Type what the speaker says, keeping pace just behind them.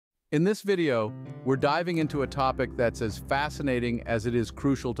In this video, we're diving into a topic that's as fascinating as it is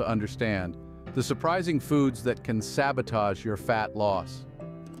crucial to understand: the surprising foods that can sabotage your fat loss.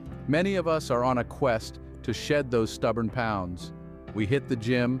 Many of us are on a quest to shed those stubborn pounds. We hit the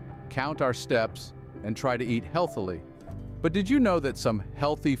gym, count our steps, and try to eat healthily. But did you know that some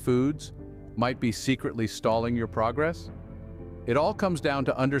healthy foods might be secretly stalling your progress? It all comes down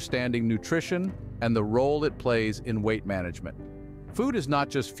to understanding nutrition and the role it plays in weight management. Food is not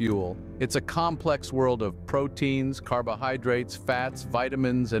just fuel, it's a complex world of proteins, carbohydrates, fats,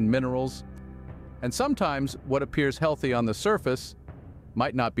 vitamins, and minerals. And sometimes what appears healthy on the surface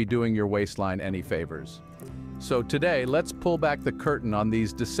might not be doing your waistline any favors. So today, let's pull back the curtain on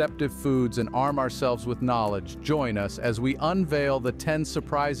these deceptive foods and arm ourselves with knowledge. Join us as we unveil the 10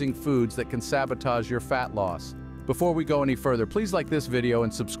 surprising foods that can sabotage your fat loss. Before we go any further, please like this video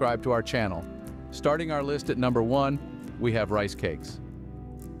and subscribe to our channel. Starting our list at number 1, we have rice cakes.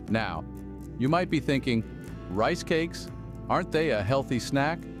 Now, you might be thinking, rice cakes? Aren't they a healthy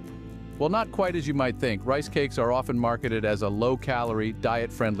snack? Well, not quite as you might think. Rice cakes are often marketed as a low-calorie,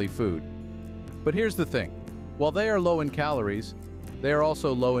 diet-friendly food. But here's the thing. While they are low in calories, they are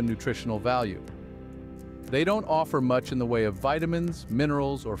also low in nutritional value. They don't offer much in the way of vitamins,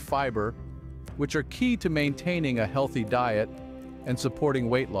 minerals, or fiber, which are key to maintaining a healthy diet and supporting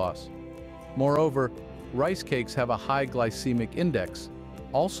weight loss. Moreover, rice cakes have a high glycemic index,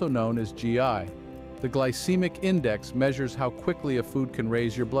 also known as GI. The glycemic index measures how quickly a food can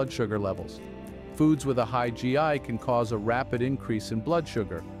raise your blood sugar levels. Foods with a high GI can cause a rapid increase in blood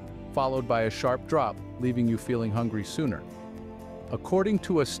sugar, followed by a sharp drop, leaving you feeling hungry sooner. According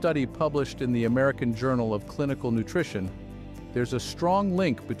to a study published in the American Journal of Clinical Nutrition, there's a strong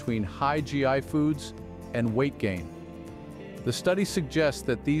link between high GI foods and weight gain. The study suggests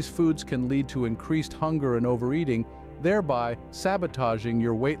that these foods can lead to increased hunger and overeating, thereby sabotaging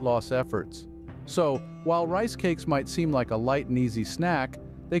your weight loss efforts. So, while rice cakes might seem like a light and easy snack,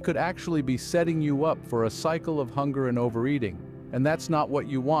 they could actually be setting you up for a cycle of hunger and overeating. And that's not what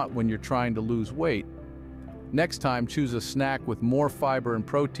you want when you're trying to lose weight. Next time, choose a snack with more fiber and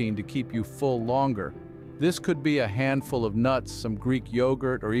protein to keep you full longer. This could be a handful of nuts, some Greek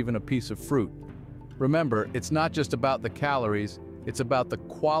yogurt, or even a piece of fruit. Remember, it's not just about the calories, it's about the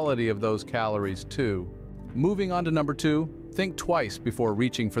quality of those calories too. Moving on to number 2, think twice before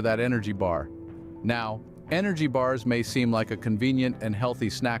reaching for that energy bar. Now, energy bars may seem like a convenient and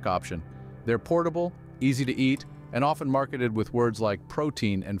healthy snack option. They're portable, easy to eat, and often marketed with words like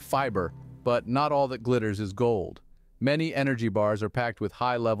protein and fiber, but not all that glitters is gold. Many energy bars are packed with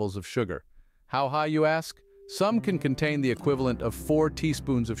high levels of sugar. How high, you ask? Some can contain the equivalent of 4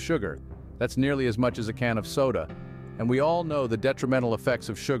 teaspoons of sugar. That's nearly as much as a can of soda. And we all know the detrimental effects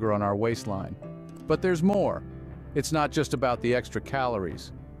of sugar on our waistline. But there's more. It's not just about the extra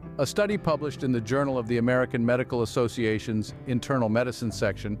calories. A study published in the Journal of the American Medical Association's Internal Medicine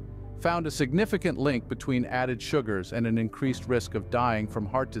section found a significant link between added sugars and an increased risk of dying from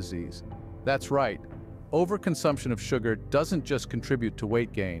heart disease. That's right. Overconsumption of sugar doesn't just contribute to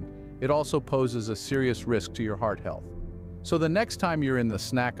weight gain, it also poses a serious risk to your heart health. So the next time you're in the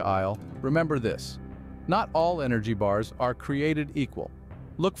snack aisle, remember this: not all energy bars are created equal.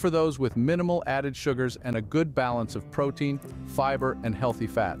 Look for those with minimal added sugars and a good balance of protein, fiber, and healthy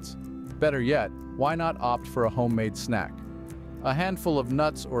fats. Better yet, why not opt for a homemade snack? A handful of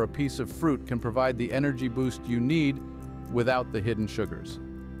nuts or a piece of fruit can provide the energy boost you need without the hidden sugars.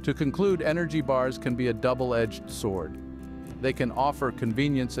 To conclude, energy bars can be a double-edged sword. They can offer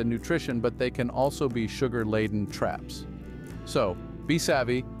convenience and nutrition, but they can also be sugar-laden traps. So, be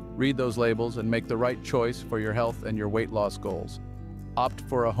savvy, read those labels, and make the right choice for your health and your weight loss goals. Opt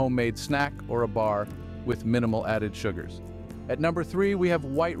for a homemade snack or a bar with minimal added sugars. At number 3, we have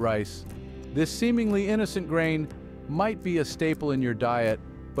white rice. This seemingly innocent grain might be a staple in your diet,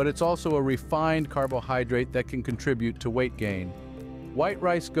 but it's also a refined carbohydrate that can contribute to weight gain. White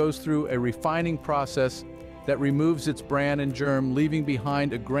rice goes through a refining process that removes its bran and germ, leaving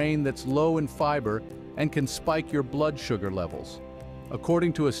behind a grain that's low in fiber and can spike your blood sugar levels.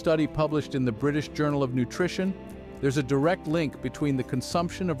 According to a study published in the British Journal of Nutrition, there's a direct link between the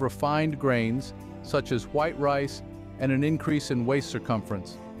consumption of refined grains, such as white rice, and an increase in waist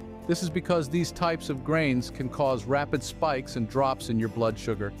circumference. This is because these types of grains can cause rapid spikes and drops in your blood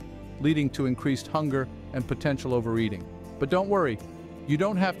sugar, leading to increased hunger and potential overeating. But don't worry, you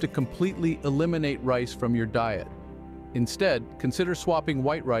don't have to completely eliminate rice from your diet. Instead, consider swapping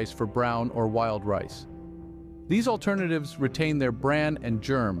white rice for brown or wild rice. These alternatives retain their bran and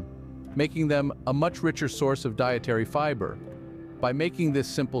germ, making them a much richer source of dietary fiber. By making this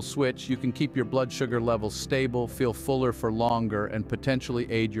simple switch, you can keep your blood sugar levels stable, feel fuller for longer, and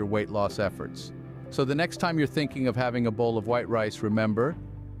potentially aid your weight loss efforts. So the next time you're thinking of having a bowl of white rice, remember,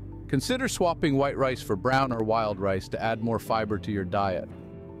 consider swapping white rice for brown or wild rice to add more fiber to your diet.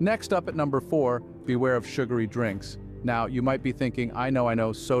 Next up at number 4, beware of sugary drinks. Now, you might be thinking, I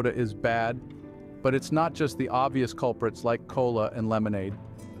know, soda is bad, but it's not just the obvious culprits like cola and lemonade.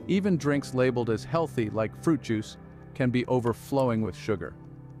 Even drinks labeled as healthy, like fruit juice, can be overflowing with sugar.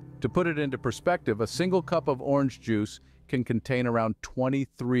 To put it into perspective, a single cup of orange juice can contain around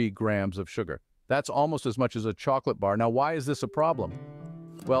 23 grams of sugar. That's almost as much as a chocolate bar. Now, why is this a problem?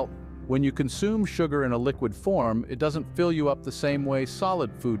 Well, when you consume sugar in a liquid form, it doesn't fill you up the same way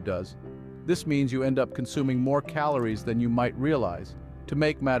solid food does. This means you end up consuming more calories than you might realize. To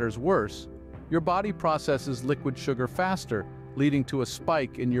make matters worse, your body processes liquid sugar faster, leading to a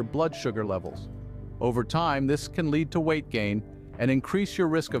spike in your blood sugar levels. Over time, this can lead to weight gain and increase your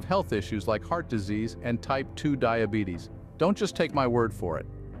risk of health issues like heart disease and type 2 diabetes. Don't just take my word for it.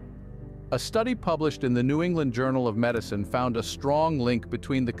 A study published in the New England Journal of Medicine found a strong link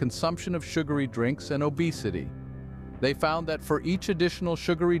between the consumption of sugary drinks and obesity. They found that for each additional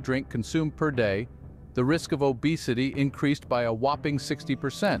sugary drink consumed per day, the risk of obesity increased by a whopping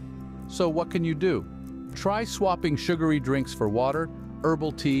 60%. So what can you do? Try swapping sugary drinks for water,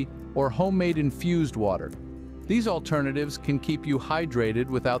 herbal tea, or homemade infused water. These alternatives can keep you hydrated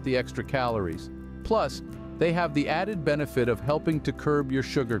without the extra calories. Plus, they have the added benefit of helping to curb your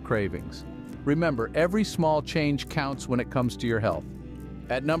sugar cravings. Remember, every small change counts when it comes to your health.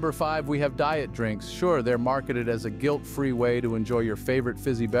 At number 5, we have diet drinks. Sure, they're marketed as a guilt-free way to enjoy your favorite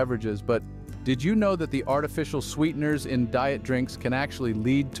fizzy beverages, but did you know that the artificial sweeteners in diet drinks can actually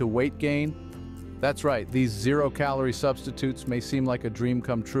lead to weight gain? That's right, these zero-calorie substitutes may seem like a dream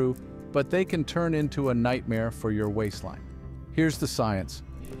come true, but they can turn into a nightmare for your waistline. Here's the science.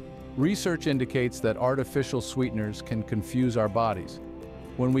 Research indicates that artificial sweeteners can confuse our bodies.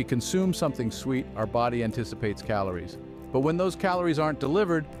 When we consume something sweet, our body anticipates calories. But when those calories aren't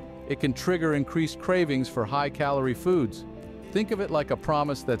delivered, it can trigger increased cravings for high-calorie foods. Think of it like a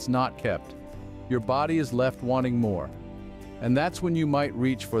promise that's not kept. Your body is left wanting more. And that's when you might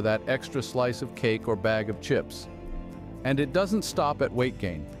reach for that extra slice of cake or bag of chips. And it doesn't stop at weight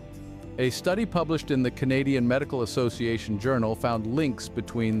gain. A study published in the Canadian Medical Association Journal found links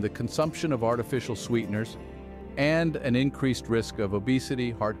between the consumption of artificial sweeteners and an increased risk of obesity,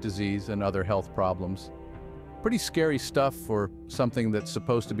 heart disease, and other health problems. Pretty scary stuff for something that's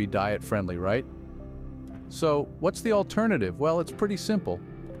supposed to be diet-friendly, right? So, what's the alternative? Well, it's pretty simple.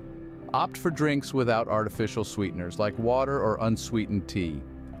 Opt for drinks without artificial sweeteners, like water or unsweetened tea.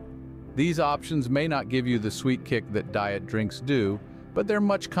 These options may not give you the sweet kick that diet drinks do, but they're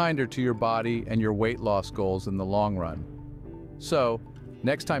much kinder to your body and your weight loss goals in the long run. So,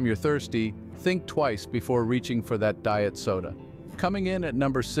 next time you're thirsty, think twice before reaching for that diet soda. Coming in at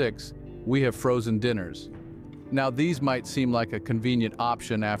number 6, we have frozen dinners. Now, these might seem like a convenient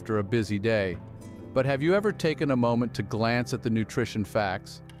option after a busy day, but have you ever taken a moment to glance at the nutrition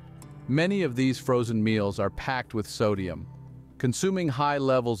facts? Many of these frozen meals are packed with sodium. Consuming high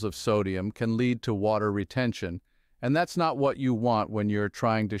levels of sodium can lead to water retention, and that's not what you want when you're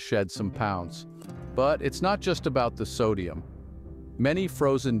trying to shed some pounds. But it's not just about the sodium. Many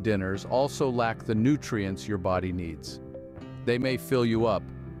frozen dinners also lack the nutrients your body needs. They may fill you up,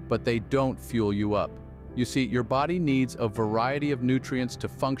 but they don't fuel you up. You see, your body needs a variety of nutrients to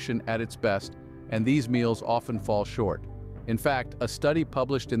function at its best, and these meals often fall short. In fact, a study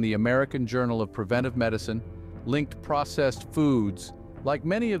published in the American Journal of Preventive Medicine linked processed foods, like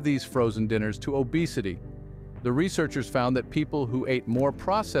many of these frozen dinners, to obesity. The researchers found that people who ate more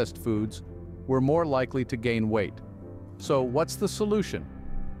processed foods were more likely to gain weight. So, what's the solution?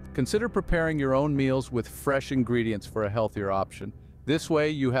 Consider preparing your own meals with fresh ingredients for a healthier option. This way,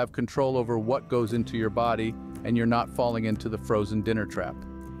 you have control over what goes into your body, and you're not falling into the frozen dinner trap.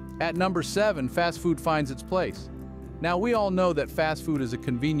 At number 7, fast food finds its place. Now, we all know that fast food is a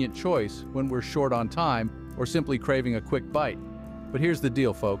convenient choice when we're short on time or simply craving a quick bite. But here's the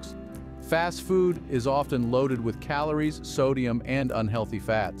deal, folks. Fast food is often loaded with calories, sodium, and unhealthy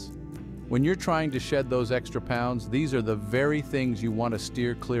fats. When you're trying to shed those extra pounds, these are the very things you want to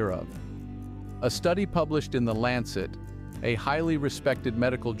steer clear of. A study published in The Lancet, a highly respected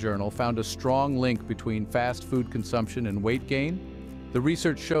medical journal, found a strong link between fast food consumption and weight gain. The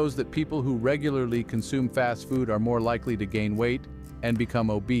research shows that people who regularly consume fast food are more likely to gain weight and become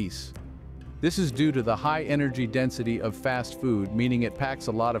obese. This is due to the high energy density of fast food, meaning it packs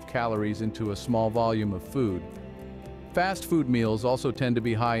a lot of calories into a small volume of food. Fast food meals also tend to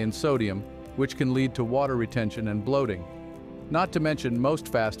be high in sodium, which can lead to water retention and bloating. Not to mention, most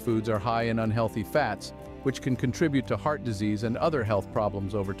fast foods are high in unhealthy fats, which can contribute to heart disease and other health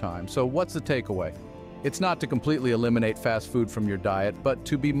problems over time. So what's the takeaway? It's not to completely eliminate fast food from your diet, but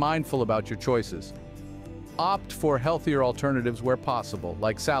to be mindful about your choices. Opt for healthier alternatives where possible,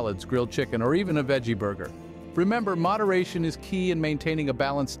 like salads, grilled chicken, or even a veggie burger. Remember, moderation is key in maintaining a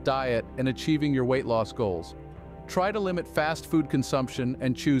balanced diet and achieving your weight loss goals. Try to limit fast food consumption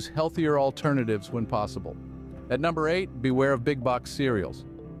and choose healthier alternatives when possible. At number 8, beware of big box cereals.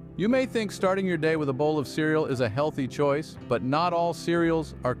 You may think starting your day with a bowl of cereal is a healthy choice, but not all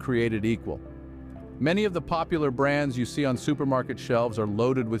cereals are created equal. Many of the popular brands you see on supermarket shelves are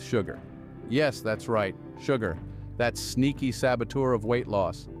loaded with sugar. Yes, that's right, sugar. That sneaky saboteur of weight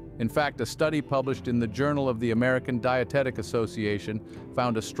loss. In fact, a study published in the Journal of the American Dietetic Association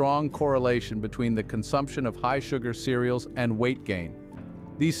found a strong correlation between the consumption of high-sugar cereals and weight gain.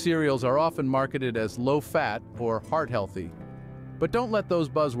 These cereals are often marketed as low-fat or heart-healthy. But don't let those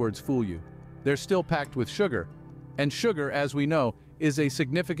buzzwords fool you. They're still packed with sugar. And sugar, as we know, is a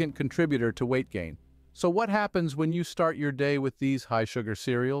significant contributor to weight gain. So what happens when you start your day with these high-sugar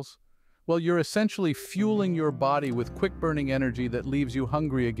cereals? Well, you're essentially fueling your body with quick-burning energy that leaves you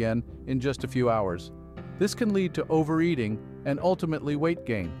hungry again in just a few hours. This can lead to overeating and ultimately weight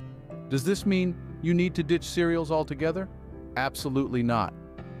gain. Does this mean you need to ditch cereals altogether? Absolutely not.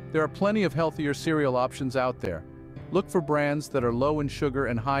 There are plenty of healthier cereal options out there. Look for brands that are low in sugar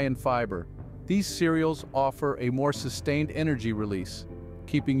and high in fiber. These cereals offer a more sustained energy release,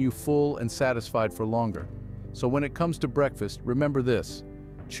 keeping you full and satisfied for longer. So when it comes to breakfast, remember this.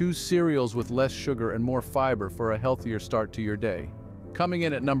 Choose cereals with less sugar and more fiber for a healthier start to your day. Coming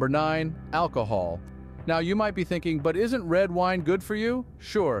in at number 9, alcohol. Now you might be thinking, but isn't red wine good for you?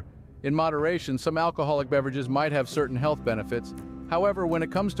 Sure, in moderation, some alcoholic beverages might have certain health benefits. However, when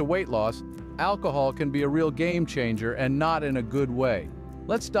it comes to weight loss, alcohol can be a real game changer and not in a good way.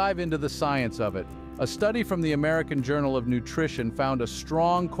 Let's dive into the science of it. A study from the American Journal of Nutrition found a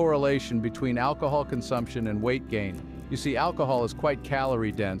strong correlation between alcohol consumption and weight gain. You see, alcohol is quite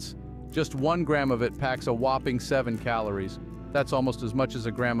calorie-dense. Just 1 gram of it packs a whopping 7 calories. That's almost as much as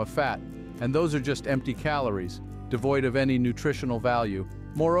a gram of fat. And those are just empty calories, devoid of any nutritional value.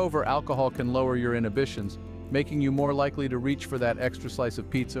 Moreover, alcohol can lower your inhibitions, making you more likely to reach for that extra slice of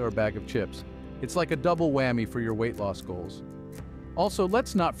pizza or bag of chips. It's like a double whammy for your weight loss goals. Also,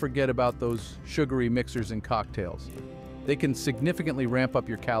 let's not forget about those sugary mixers and cocktails. They can significantly ramp up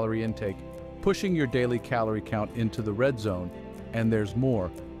your calorie intake, pushing your daily calorie count into the red zone. And there's more.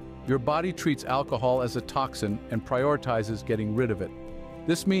 Your body treats alcohol as a toxin and prioritizes getting rid of it.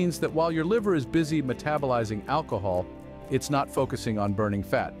 This means that while your liver is busy metabolizing alcohol, it's not focusing on burning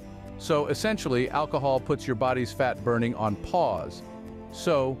fat. So essentially, alcohol puts your body's fat burning on pause.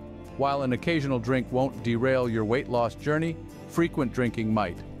 So, while an occasional drink won't derail your weight loss journey, frequent drinking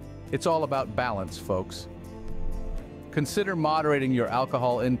might. It's all about balance, folks. Consider moderating your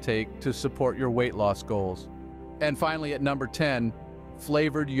alcohol intake to support your weight loss goals. And finally, at number 10,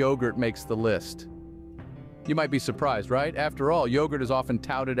 flavored yogurt makes the list. You might be surprised, right? After all, yogurt is often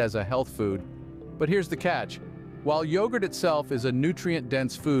touted as a health food. But here's the catch. While yogurt itself is a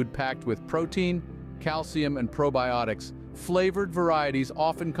nutrient-dense food packed with protein, calcium, and probiotics, flavored varieties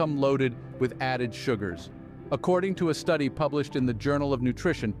often come loaded with added sugars. According to a study published in the Journal of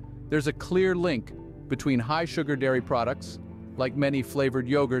Nutrition, there's a clear link between high-sugar dairy products, like many flavored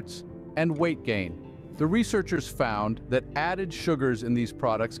yogurts, and weight gain. The researchers found that added sugars in these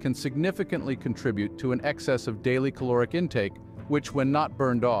products can significantly contribute to an excess of daily caloric intake, which, when not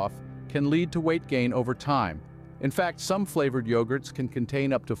burned off, can lead to weight gain over time. In fact, some flavored yogurts can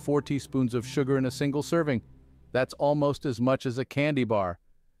contain up to 4 teaspoons of sugar in a single serving. That's almost as much as a candy bar.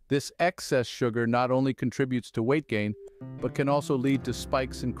 This excess sugar not only contributes to weight gain, but can also lead to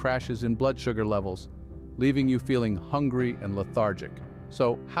spikes and crashes in blood sugar levels, leaving you feeling hungry and lethargic.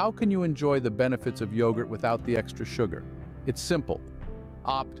 So, how can you enjoy the benefits of yogurt without the extra sugar? It's simple.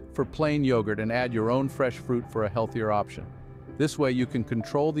 Opt for plain yogurt and add your own fresh fruit for a healthier option. This way you can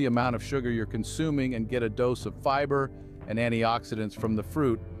control the amount of sugar you're consuming and get a dose of fiber and antioxidants from the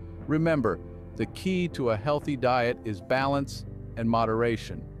fruit. Remember, the key to a healthy diet is balance and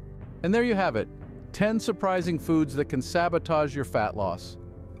moderation. And there you have it, 10 surprising foods that can sabotage your fat loss.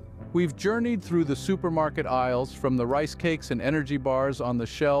 We've journeyed through the supermarket aisles, from the rice cakes and energy bars on the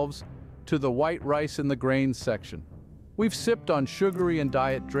shelves to the white rice in the grains section. We've sipped on sugary and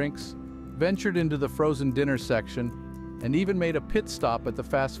diet drinks, ventured into the frozen dinner section, and even made a pit stop at the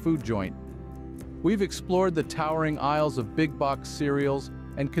fast food joint. We've explored the towering aisles of big box cereals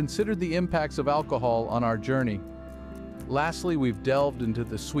and considered the impacts of alcohol on our journey. Lastly, we've delved into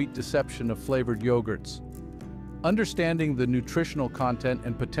the sweet deception of flavored yogurts. Understanding the nutritional content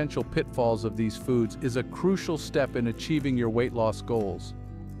and potential pitfalls of these foods is a crucial step in achieving your weight loss goals.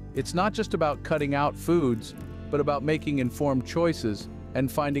 It's not just about cutting out foods, but about making informed choices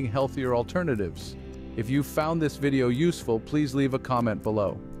and finding healthier alternatives. If you found this video useful, please leave a comment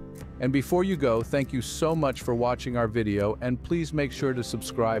below. And before you go, thank you so much for watching our video, and please make sure to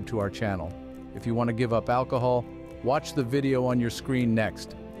subscribe to our channel. If you want to give up alcohol, watch the video on your screen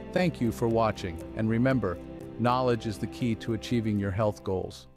next. Thank you for watching, and remember, knowledge is the key to achieving your health goals.